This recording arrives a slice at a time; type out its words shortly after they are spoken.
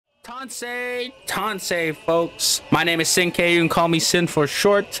Tansei, folks. My name is Sinkei, you can call me Sin for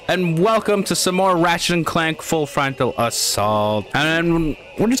short, and welcome to some more Ratchet and Clank Full Frontal Assault. And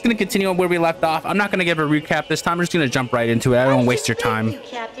we're just gonna continue on where we left off. I'm not gonna give a recap this time. I'm just gonna jump right into it. I don't want to waste your time.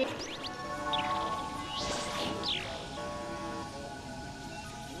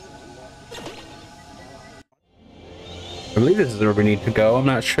 I believe this is where we need to go. I'm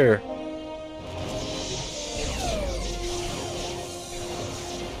not sure.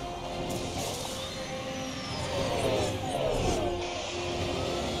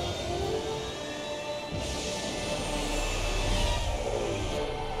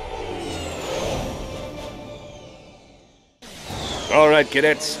 All right,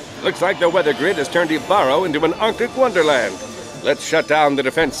 cadets. Looks like the weather grid has turned Ibarro into an Arctic wonderland. Let's shut down the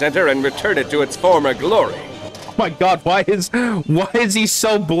defense center and return it to its former glory. Oh my god, why is he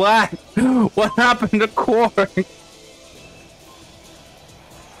so black? What happened to Quark?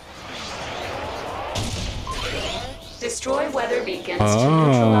 Destroy weather beacons to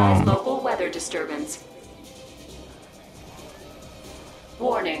neutralize local weather disturbance.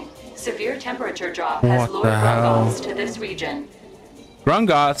 Warning. Severe temperature drop has lured Grungoths to this region.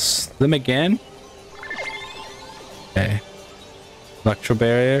 Grungoths? Them again? Okay. Electro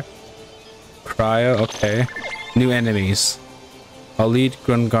barrier. Cryo, okay. New enemies. Elite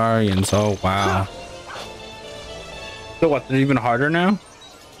Grungarians. Oh wow. So what, they're even harder now?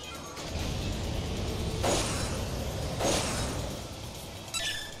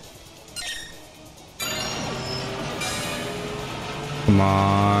 Come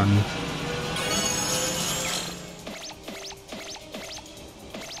on.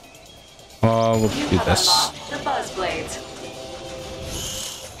 Oh, we'll do this. The buzz blades.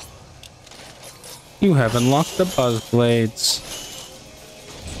 You have unlocked the buzz blades.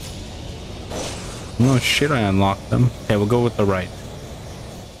 No shit, I unlocked them. Okay, we'll go with the right.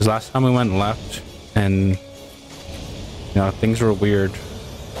 Because last time we went left, and you know, things were weird.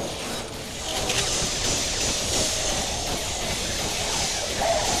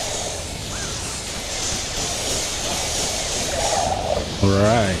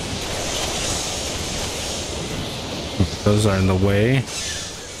 Alright. Those are in the way.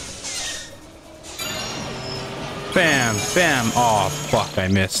 Bam, bam. Oh, fuck, I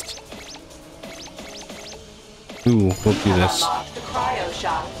missed. Ooh, we'll do this. The cryo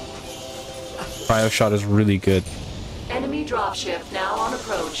shot. Cryo shot is really good. Enemy dropship now on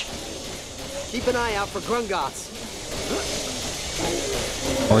approach. Keep an eye out for Grungoths.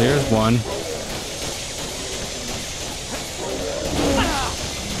 Well, here's one.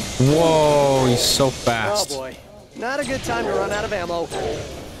 Whoa, he's so fast. Oh boy, not a good time to run out of ammo.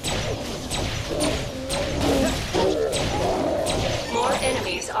 More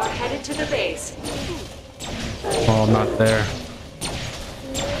enemies are headed to the base. Oh, I'm not there.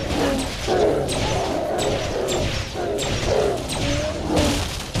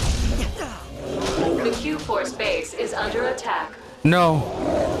 The Q-Force base is under attack. No.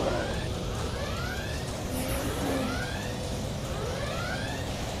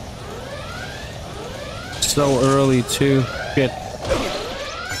 So early too. Shit.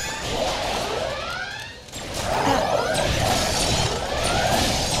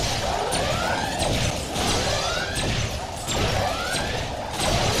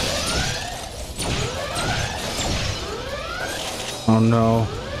 Oh no.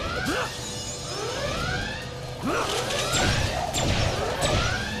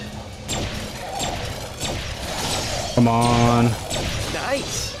 Come on.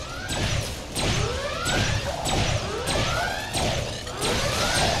 Nice.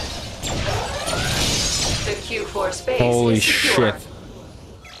 The Q-Force base Holy is secure. shit.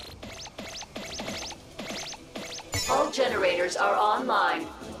 All generators are online.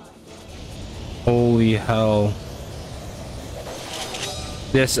 Holy hell.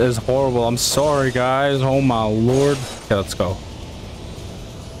 This is horrible. I'm sorry, guys. Oh my lord. Okay, let's go.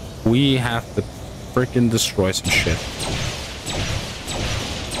 We have to freaking destroy some shit.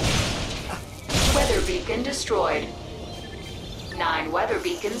 Weather beacon destroyed. 9 weather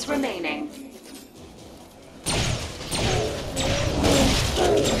beacons remaining.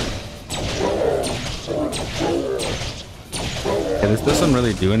 Yeah, this doesn't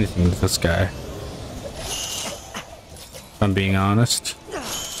really do anything with this guy, if I'm being honest.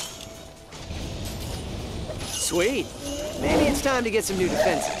 Sweet. Maybe it's time to get some new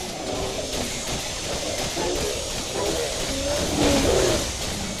defenses.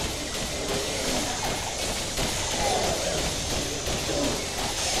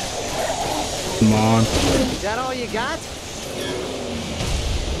 Come on. Is that all you got?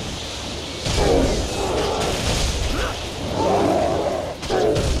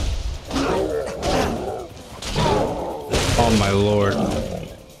 Oh my lord.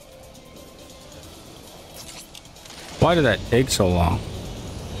 Why did that take so long?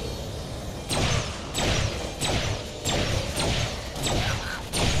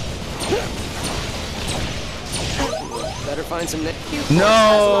 Better find some.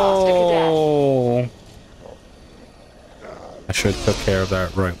 No! I should have took care of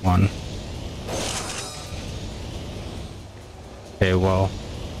that right one. Okay, well,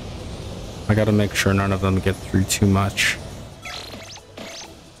 I gotta make sure none of them get through too much.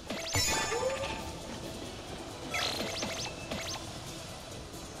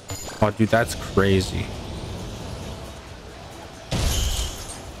 Oh, dude, that's crazy.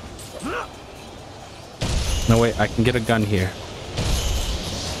 No, wait, I can get a gun here.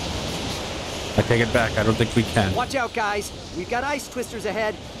 I take it back. I don't think we can. Watch out, guys. We've got ice twisters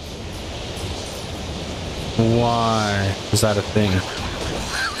ahead. Why is that a thing?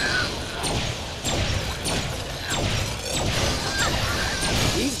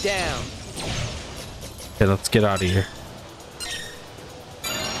 He's down. Okay, let's get out of here.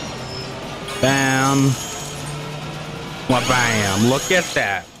 Bam. Well, bam. Look at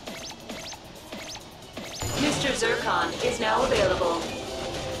that. Mr. Zircon is now available.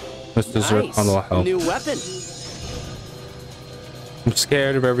 Mr. Nice. Zircon will help. New weapon. I'm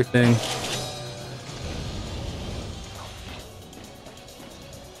scared of everything.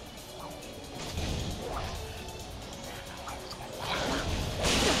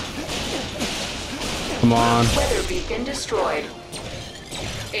 Come on. Weather beacon destroyed.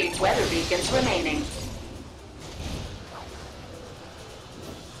 8 weather beacons remaining.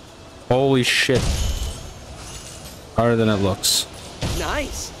 Holy shit. Harder than it looks.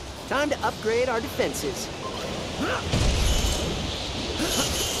 Nice. Time to upgrade our defenses.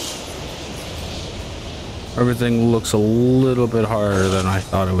 Everything looks a little bit harder than I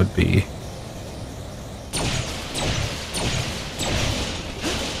thought it would be.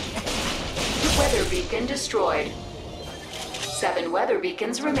 Weather beacon destroyed. 7 weather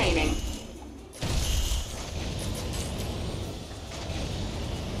beacons remaining.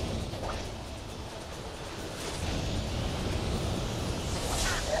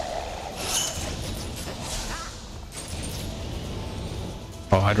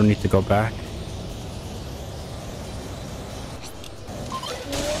 Oh, I don't need to go back.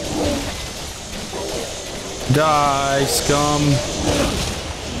 Die, scum.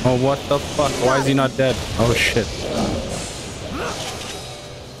 Oh, what the fuck? Why is he not dead? Oh, shit.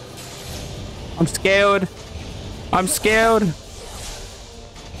 I'm scared. I'm scared.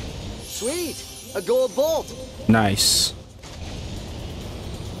 Sweet. A gold bolt. Nice.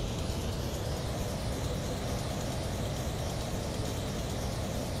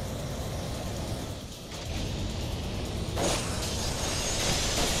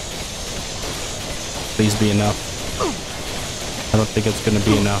 Please be enough. I don't think it's gonna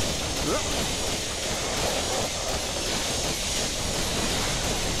be enough.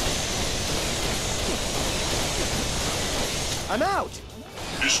 I'm out.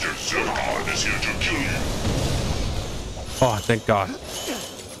 Mr. Zircon is here to kill you. Oh, thank God.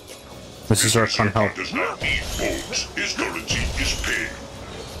 Mrs. Zircon, help. Does not need bolts. His currency is pig.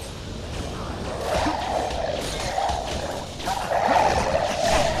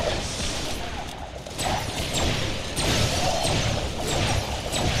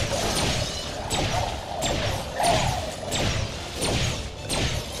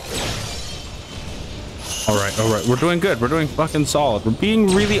 All right. We're doing good. We're doing fucking solid. We're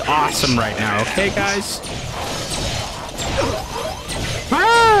being really awesome right now. Okay, guys?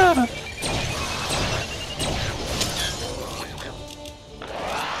 Ah!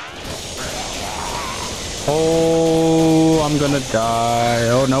 Oh, I'm gonna die.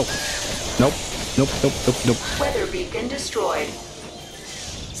 Oh, no. Nope. Weather beacon destroyed.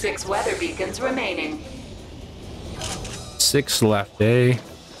 6 weather beacons remaining. 6 left, eh?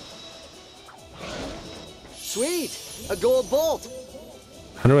 Sweet. A gold bolt.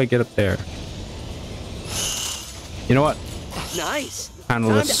 How do I get up there? You know what? Nice.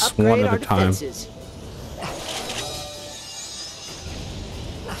 Handle Time to this upgrade one at our a time. defenses.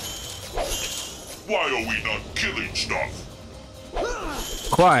 Why are we not killing stuff?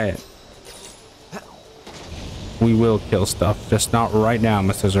 Quiet. We will kill stuff, just not right now,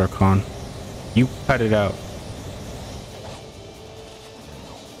 Mr. Zircon. You cut it out.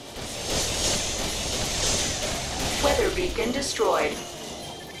 Weather beacon destroyed.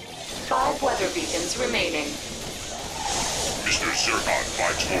 5 weather beacons remaining. Mr. Zircon fights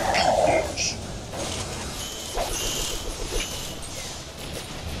for 2 bolts.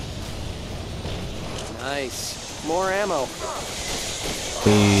 Nice. More ammo.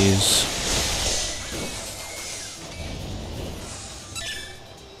 Please.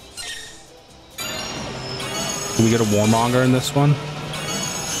 Do we get a warmonger in this one?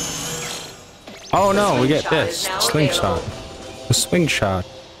 Oh no, we get this slingshot. The swing shot.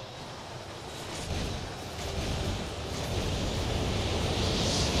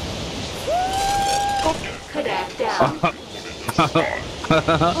 Cadet down.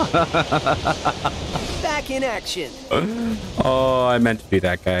 Back in action. Oh, I meant to do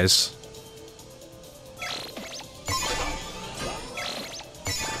that, guys.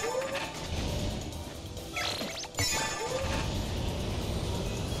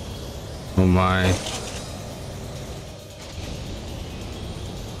 Oh my.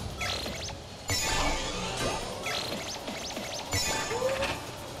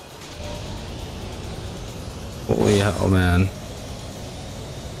 Holy hell, man.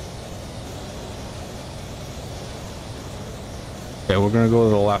 Okay, we're gonna go to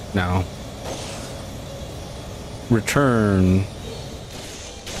the left now. Return.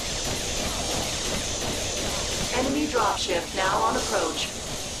 Enemy dropship now on approach.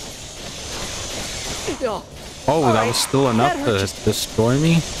 Oh, that right. was still enough That to hurt destroy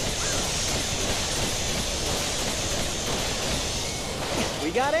me?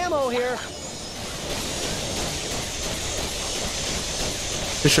 We got ammo here.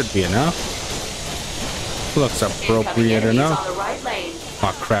 This should be enough. Looks Incoming appropriate enemies enough. on the right lane.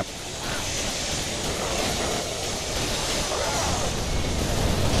 Oh crap.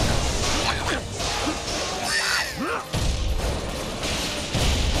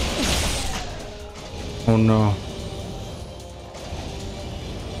 Oh no.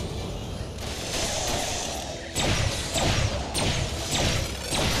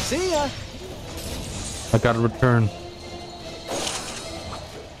 See ya. I gotta return.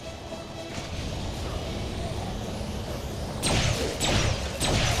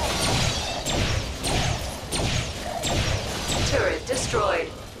 Turret destroyed.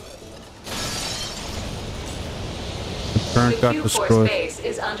 The turret The got Q4 destroyed. base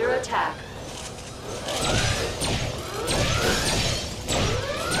is under attack.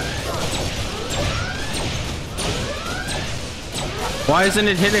 Why isn't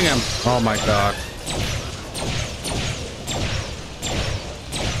it hitting him? Oh my god.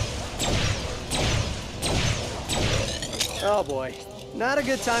 Oh boy. Not a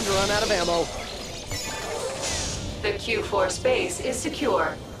good time to run out of ammo. The Q4 base is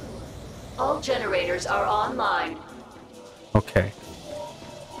secure. All generators are online. Okay.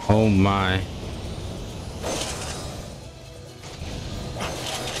 Oh my.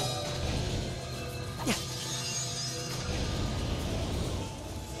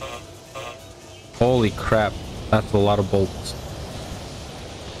 Holy crap. That's a lot of bolts.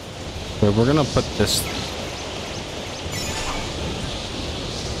 Okay, we're gonna put this.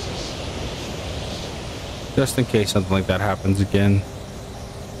 Just in case something like that happens again.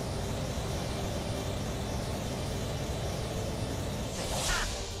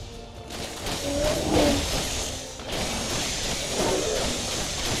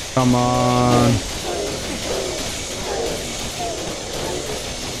 Come on.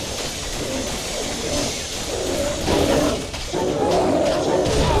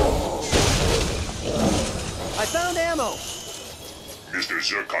 I found ammo. Mr.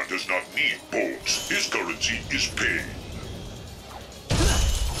 Zircon does not need bolts. His currency is pain.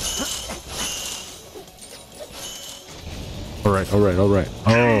 All right, all right, all right.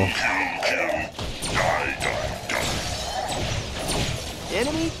 Oh, Die, die, die.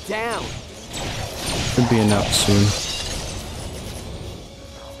 Enemy down. should be enough soon.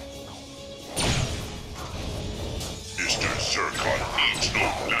 Mr. Zircon needs no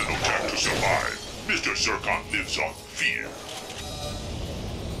nanotech to survive. Mr. Zircon lives on fear.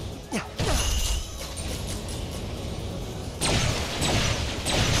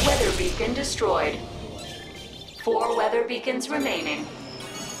 Weather beacon destroyed. 4 weather beacons remaining.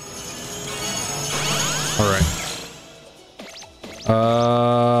 All right.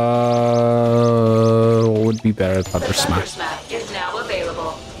 What would be better? The Thunder Thunder Smack. Smack is now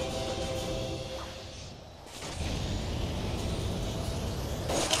available.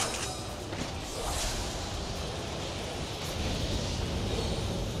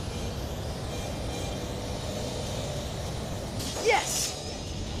 Yes.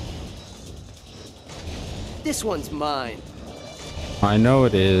 This one's mine. I know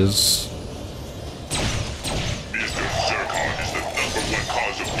it is. Mr. Zircon is the #1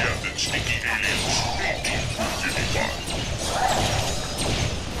 cause of death in sneaky aliens.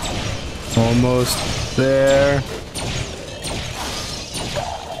 1855. Almost there.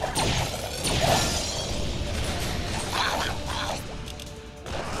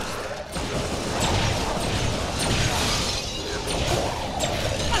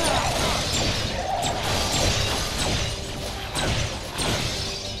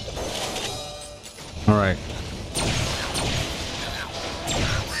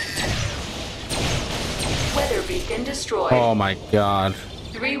 beacon destroyed. Oh my god.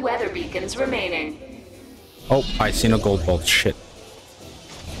 3 weather beacons remaining. Oh, I seen a gold bolt. Shit.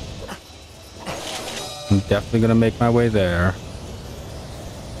 I'm definitely gonna make my way there.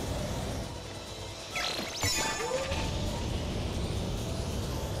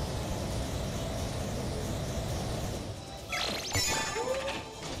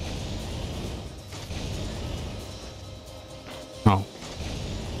 Oh.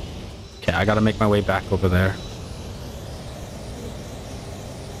 Okay, I gotta make my way back over there.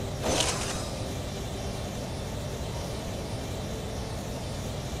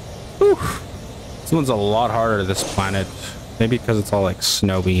 Whew. This one's a lot harder, this planet. Maybe because it's all like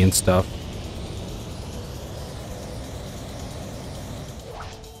snowy and stuff.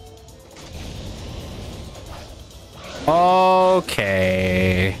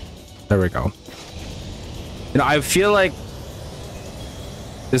 Okay. There we go. You know, I feel like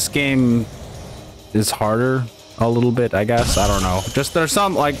this game is harder a little bit, I guess. I don't know. Just there are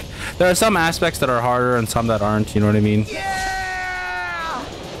some aspects that are harder and some that aren't, you know what I mean? Yeah!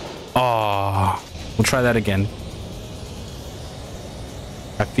 Oh, we'll try that again.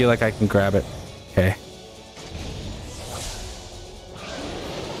 I feel like I can grab it. Okay.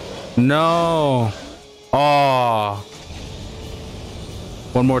 No. Oh.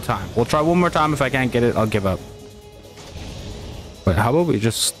 One more time. We'll try one more time. If I can't get it, I'll give up. But how about we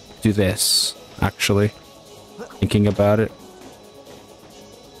just do this, actually? Thinking about it.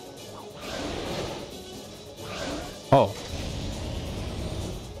 Oh.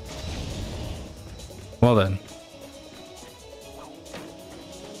 Well then.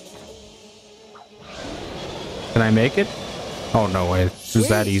 Can I make it? Oh, no way. It was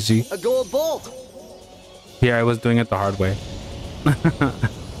that easy. A gold bolt. Yeah, I was doing it the hard way.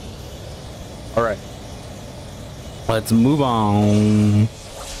 All right. Let's move on.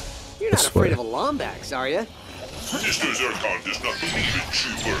 You're not This afraid way. of a Lombax, are you? Mr. Zircon does not believe in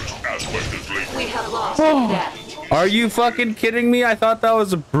cheaters, as questions lately. We have lost a cadet. Are you fucking kidding me? I thought that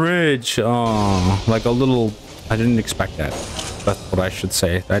was a bridge. Oh, like a little... I didn't expect that. That's what I should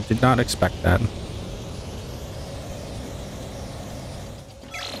say. I did not expect that.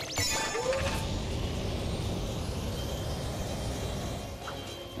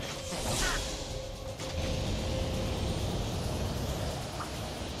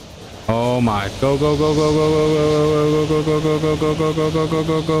 Oh my, go, go, go, go, go, go, go, go, go, go, go, go, go, go, go,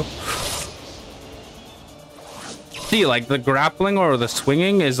 go, go. See, like the grappling or the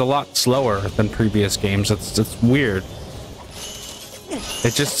swinging is a lot slower than previous games. It's weird.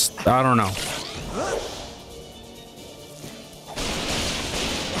 It just, I don't know.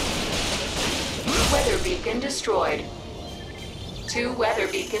 Weather beacon destroyed. 2 weather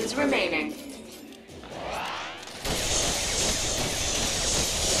beacons remaining.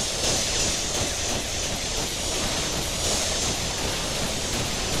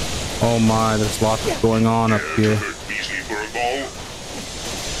 Oh my, there's lots going on up here. Beasley for a ball?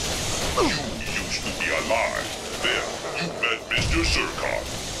 You used to be alive. Then you met Mr. Zircon.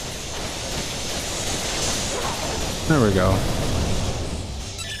 There we go.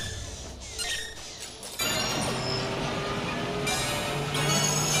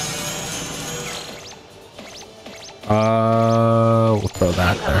 We'll throw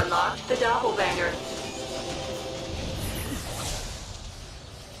that You have there. unlocked the doppelganger.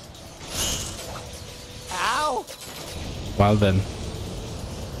 Ow! Well then.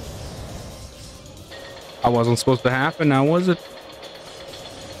 I wasn't supposed to happen, now was it?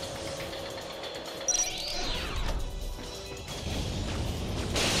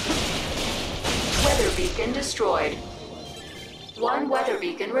 Weather beacon destroyed. 1 weather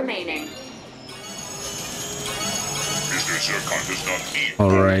beacon remaining. Mr. Zircon does not need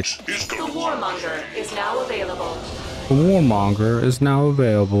All right. votes. His The goals. warmonger is now available. The warmonger is now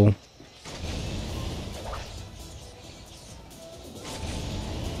available.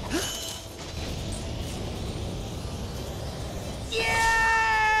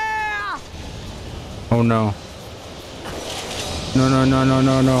 Yeah! Oh no. No, no, no, no,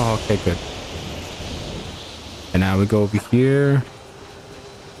 no, no. Okay, good. And now we go over here.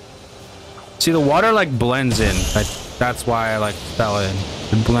 See, the water like blends in. That's why I like fell in.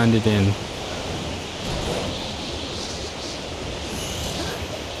 It blended in.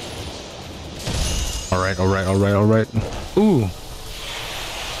 All right, all right, all right, all right. Ooh.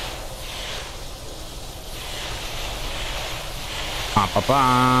 Ba ba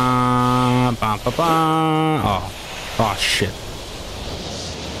ba ba ba ba. Oh, oh shit.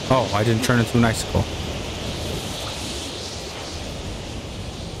 Oh, I didn't turn into an icicle.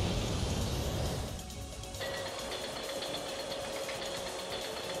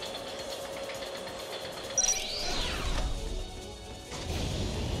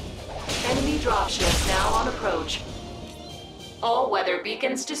 dropship now on approach. All weather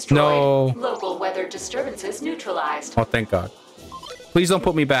beacons destroyed. No. Local weather disturbances neutralized. Oh, thank God. Please don't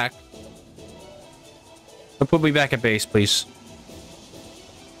put me back. Don't put me back at base, please.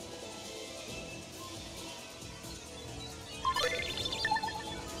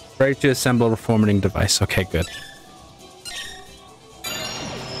 Ready to assemble a reforming device. Okay, good.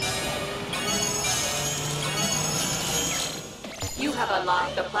 You have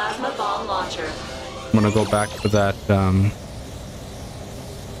unlocked the plasma bomb launcher. I'm gonna go back to that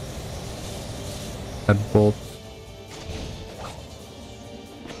bolt.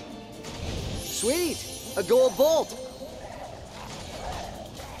 Sweet! A gold bolt!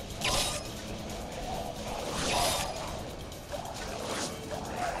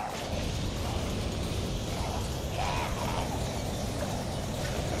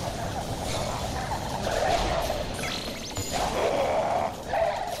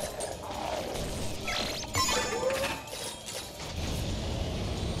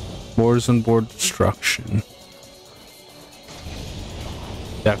 Boards and board destruction.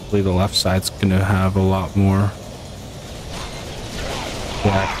 Definitely the left side's gonna have a lot more.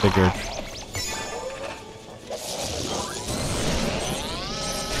 Yeah, I figured.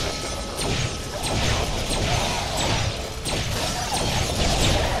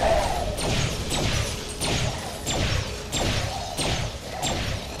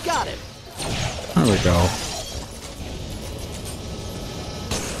 Got it! There we go.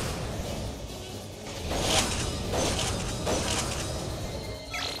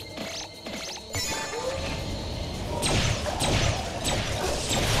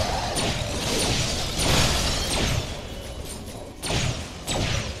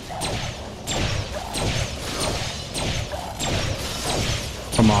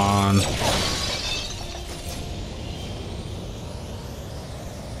 Come on.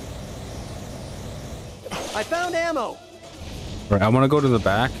 I found ammo! Right, I want to go to the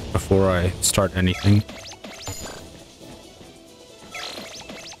back before I start anything.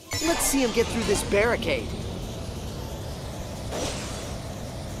 Let's see him get through this barricade.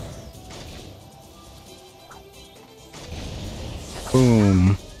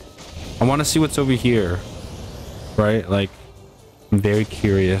 Boom. I want to see what's over here. Right? Like, I'm very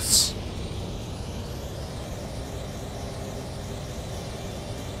curious.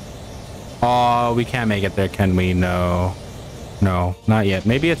 Oh, we can't make it there, can we? No. No, not yet.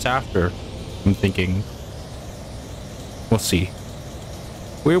 Maybe it's after. I'm thinking. We'll see.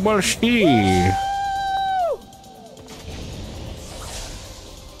 We will see.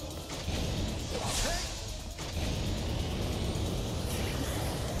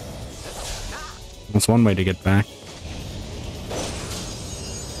 That's one way to get back.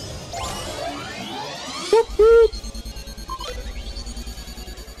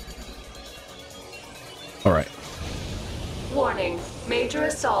 All right. Warning. Major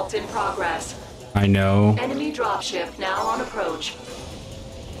assault in progress. I know. Enemy dropship now on approach.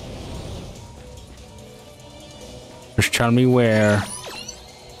 Just tell me where.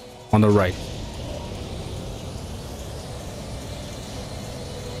 On the right.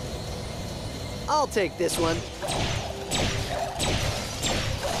 I'll take this one.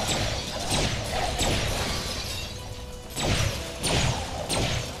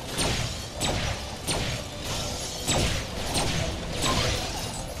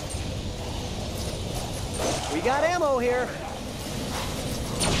 We got ammo here.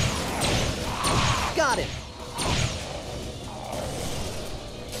 Got it.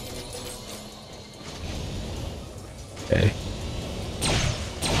 Okay.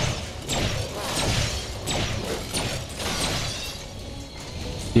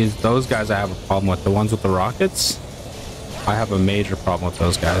 Those guys I have a problem with. The ones with the rockets, I have a major problem with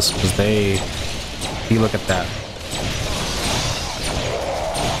those guys because they. You look at that.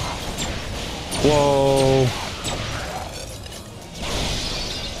 Whoa.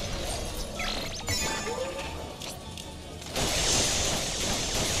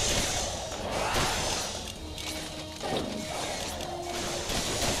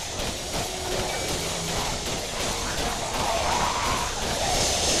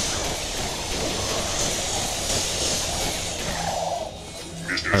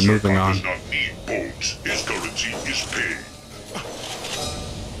 Alright, moving on. Does not need bolts. His currency is pay.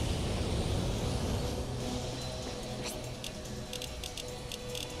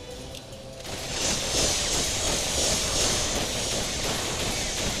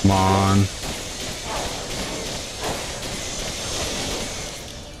 Come on.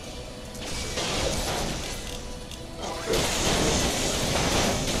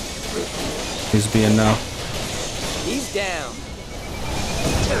 Please be enough. He's down.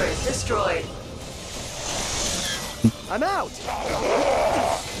 Turret destroyed. I'm out.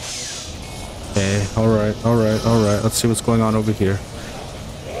 Okay, alright, alright, alright. Let's see what's going on over here.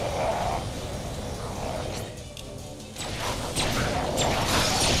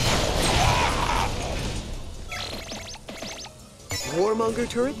 Warmonger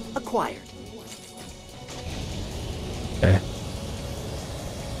turret acquired. Okay.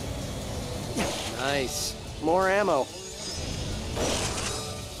 Nice. More ammo.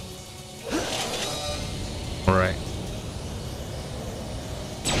 Alright.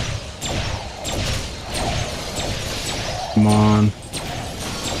 Come on.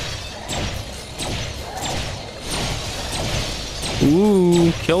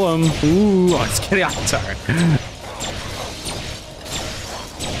 Ooh, kill him. Ooh, oh, just kidding. I'm sorry.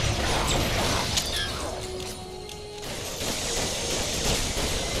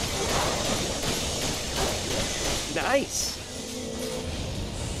 Nice.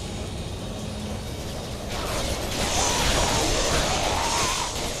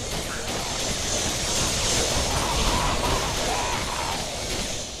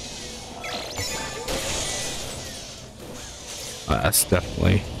 That's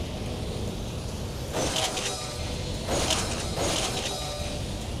definitely.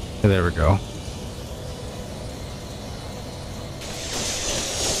 There we go.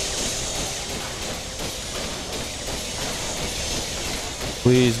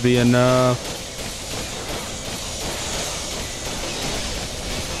 Please be enough.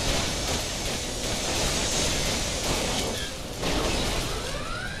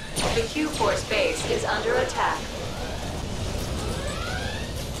 The Q-Force base is under attack.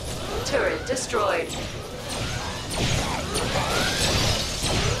 Turret destroyed.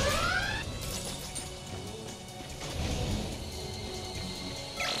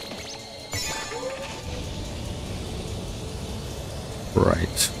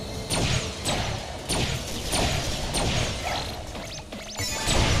 Right.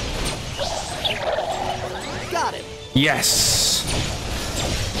 Got it. Yes.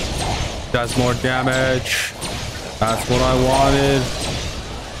 Does more damage. That's what I wanted.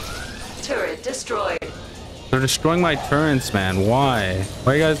 Turret destroyed. They're destroying my turrets, man. Why?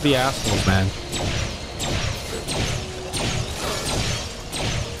 Why you guys be assholes, man?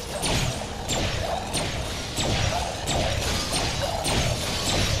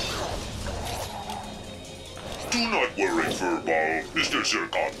 Do not worry, Furball. Mr.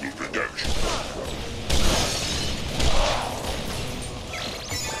 Zircon will protect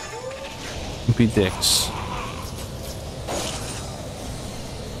you. Be dicks.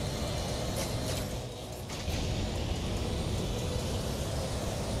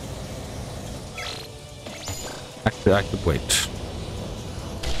 Active wait.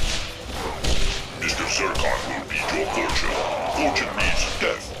 Mr. Zircon will be your fortune. Fortune means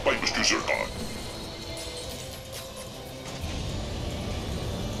death by Mr. Zircon.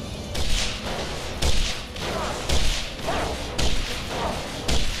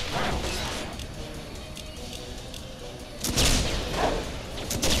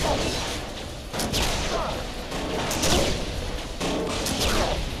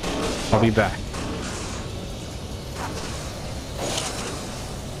 I'll be back.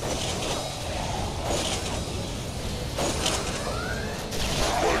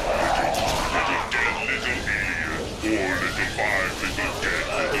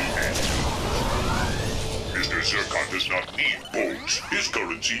 Mr. Zircon does not need bolts. His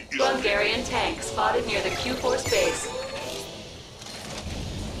currency is... Hungarian tank spotted near the Q-Force base.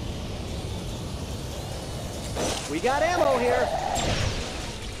 We got ammo here.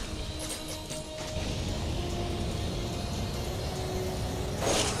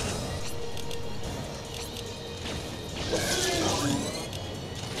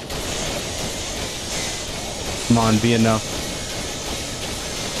 Come on, be enough.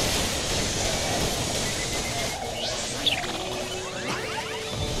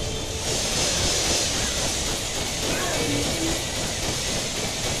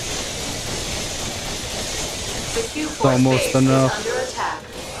 The Q-Force Almost base enough. is under attack.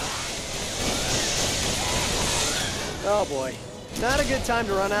 Oh boy. Not a good time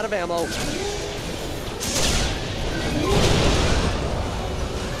to run out of ammo.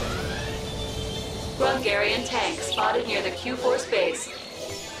 Hungarian tank spotted near the Q-Force base.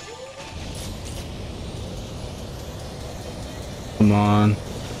 Come on.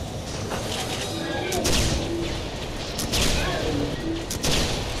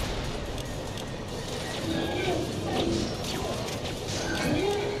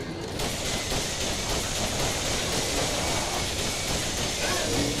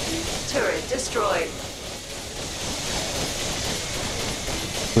 Turret destroyed.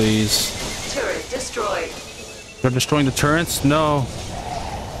 please. Turret destroyed. They're destroying the turrets? No.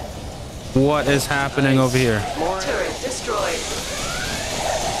 What is happening over here? Turret destroyed.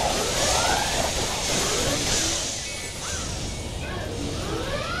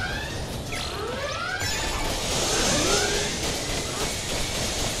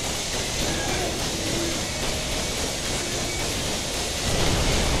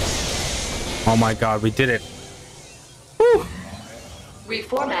 Oh my god, we did it. Woo!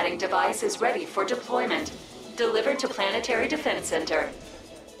 Reformatting device is ready for deployment. Delivered to Planetary Defense Center.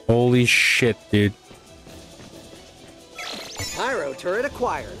 Holy shit, dude. Pyro turret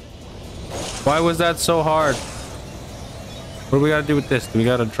acquired. Why was that so hard? What do we gotta do with this? Do we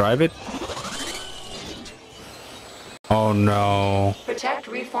gotta drive it? Oh no. Protect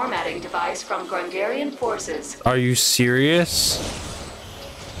reformatting device from Grundarian forces. Are you serious?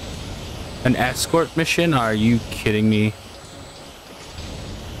 An escort mission? Are you kidding me?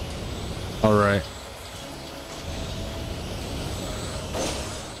 Alright.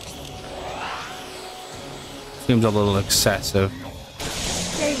 Seems a little excessive.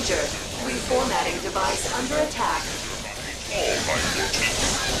 Danger. Reformatting device under attack.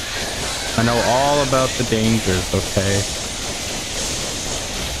 I know all about the dangers, okay?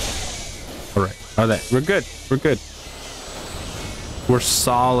 Alright. Alright. We're good. We're good. We're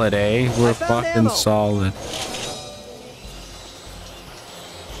solid, eh? We're fucking ammo. solid.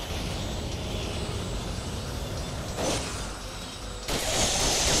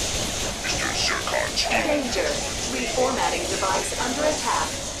 Danger. Reformatting device under attack.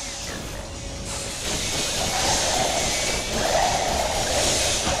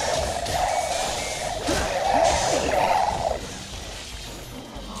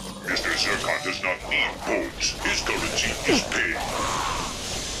 Mr. Zircon does not need boats. His currency is paid.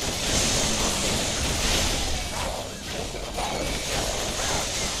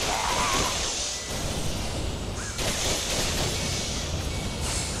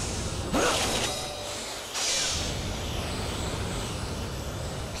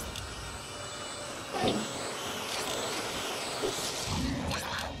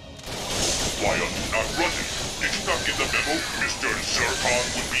 Why are you not running? Did you not get the memo? Mr. Zircon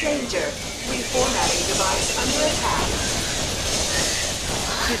would be... Danger. Reformatting device under attack.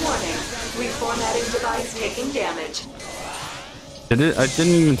 Warning. Reformatting device taking damage. Did it? I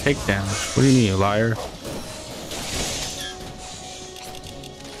didn't even take damage. What do you mean, you liar?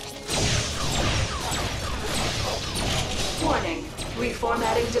 Warning.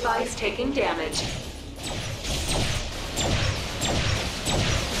 Reformatting device taking damage.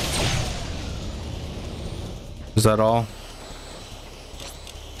 Is that all?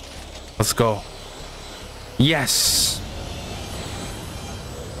 Let's go. Yes!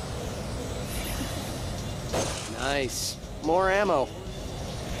 Nice. More ammo.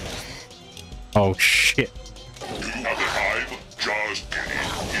 Oh shit. Do you have a hive? Just kidding.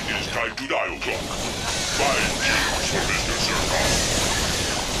 It is time to dial clock. 5 G's for Mr. Zircon.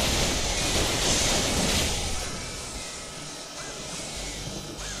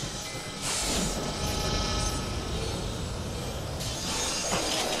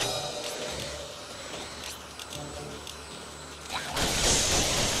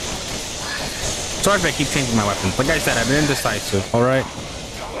 Sorry if I keep changing my weapons. Like I said, I've been indecisive, alright?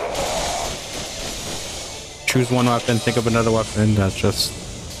 Choose one weapon, think of another weapon. That's just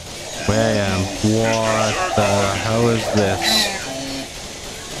where I am. What the hell is this?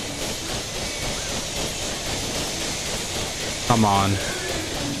 Come on.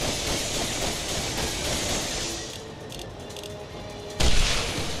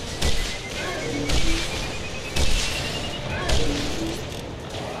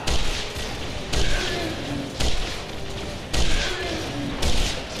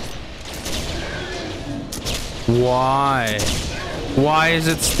 Why? Why is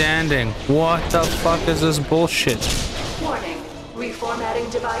it standing? What the fuck is this bullshit? Warning.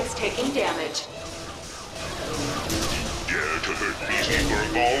 Reformatting device taking damage. Dare to hurt Beastie for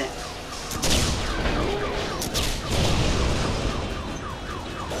a ball?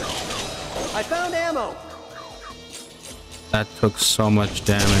 I found ammo. That took so much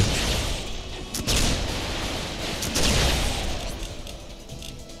damage.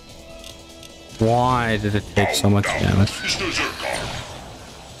 Why did it take so much damage? Mr. Zircon.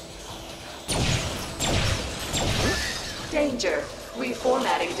 Danger.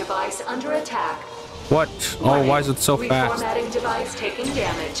 Reformatting device under attack. What? Oh, why is it so fast? Reformatting device taking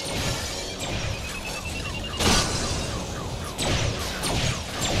damage.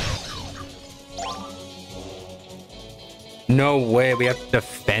 No way, we have to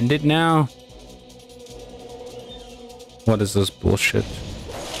defend it now? What is this bullshit?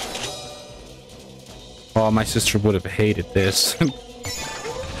 Oh, my sister would have hated this.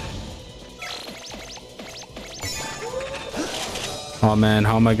 Oh man,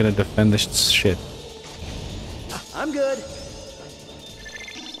 how am I gonna defend this shit? I'm good.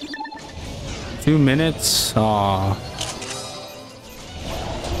 2 minutes? Aw.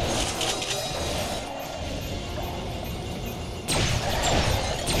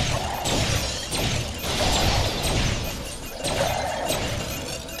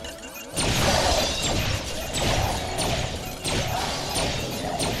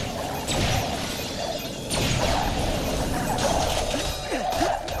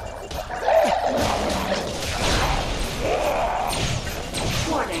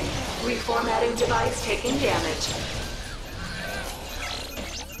 Warning. Reformatting device taking damage.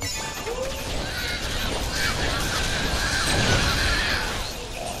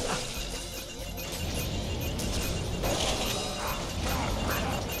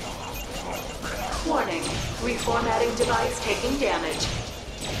 Warning. Reformatting device taking damage.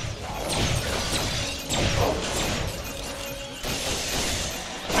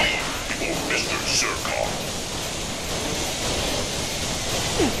 Mr. Zircon.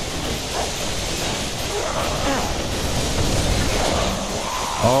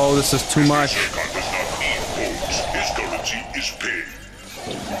 Oh, this is too much. Zircon does not need homes. His currency is paid.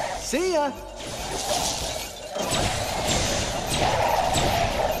 See ya.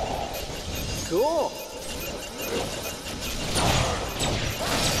 Cool.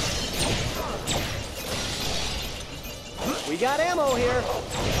 We got ammo here.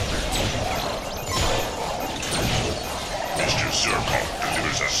 Mr. Zircon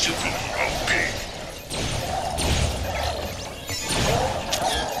delivers a symphony of pain.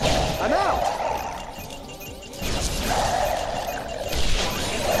 I'm out.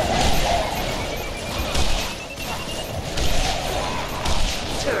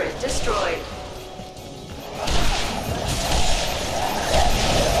 Turret destroyed.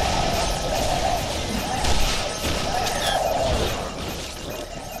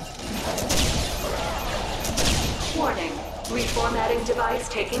 Warning. Reformatting device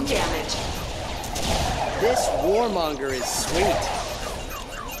taking damage. This warmonger is sweet.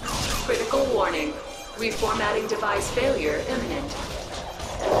 Critical warning. Reformatting device failure imminent.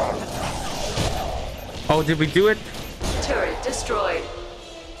 Oh, did we do it? Turret destroyed.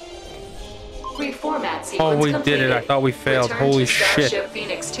 Reformat sequence Oh, we completed. did it. I thought we failed. Return Holy to shit. Starship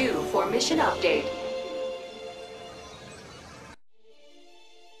Phoenix 2 for mission update.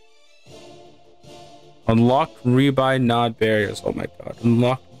 Unlock rebuy nod barriers. Oh my god.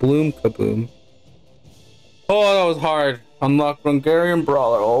 Unlock bloom kaboom. Oh, that was hard. Unlock Hungarian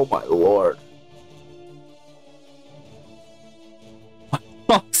brawler. Oh my lord.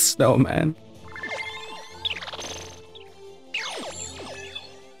 Unlock snowman.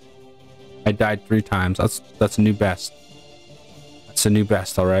 I died 3 times. That's a new best. That's a new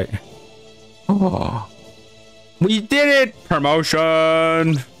best, all right. Oh, we did it!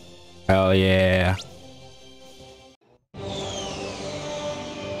 Promotion. Hell yeah.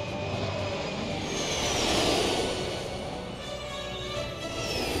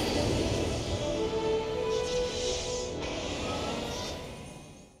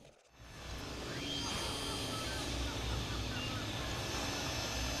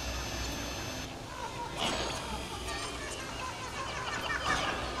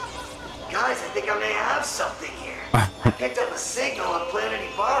 Guys, I think I may have something here. I picked up a signal on Planet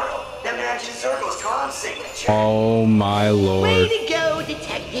Ibaro. That matches Zirco's comm signature. Oh my lord. Way to go,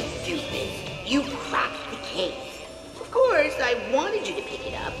 Detective Stupid. You cracked the case. Of course, I wanted you to pick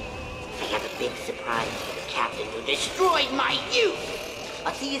it up. I have a big surprise for the captain who destroyed my youth.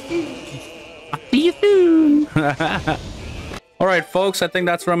 I'll see you soon. See you soon. All right, folks, I think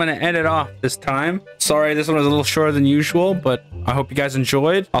that's where I'm going to end it off this time. Sorry, this one was a little shorter than usual, but I hope you guys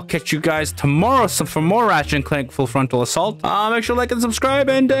enjoyed. I'll catch you guys tomorrow for more Ratchet and Clank Full Frontal Assault. Make sure to like and subscribe,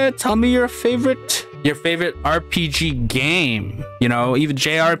 and tell me your favorite RPG game. You know, even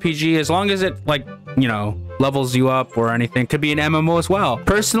JRPG, as long as it, like, you know, levels you up or anything. Could be an MMO as well.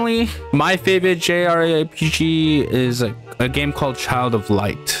 Personally, my favorite JRPG is a game called Child of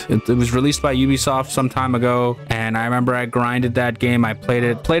Light. It was released by Ubisoft some time ago, and I remember I grinded that game. I played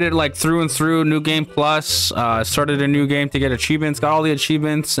it like through and through. New Game Plus, started a new game to get achievements, got all the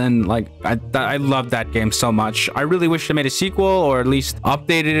achievements, and like I loved that game so much. I really wish they made a sequel or at least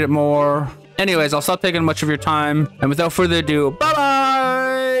updated it more. Anyways, I'll stop taking much of your time, and without further ado,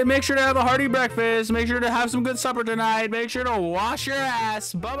 bye-bye! Make sure to have a hearty breakfast. Make sure to have some good supper tonight. Make sure to wash your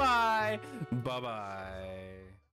ass. Bye-bye. Bye-bye.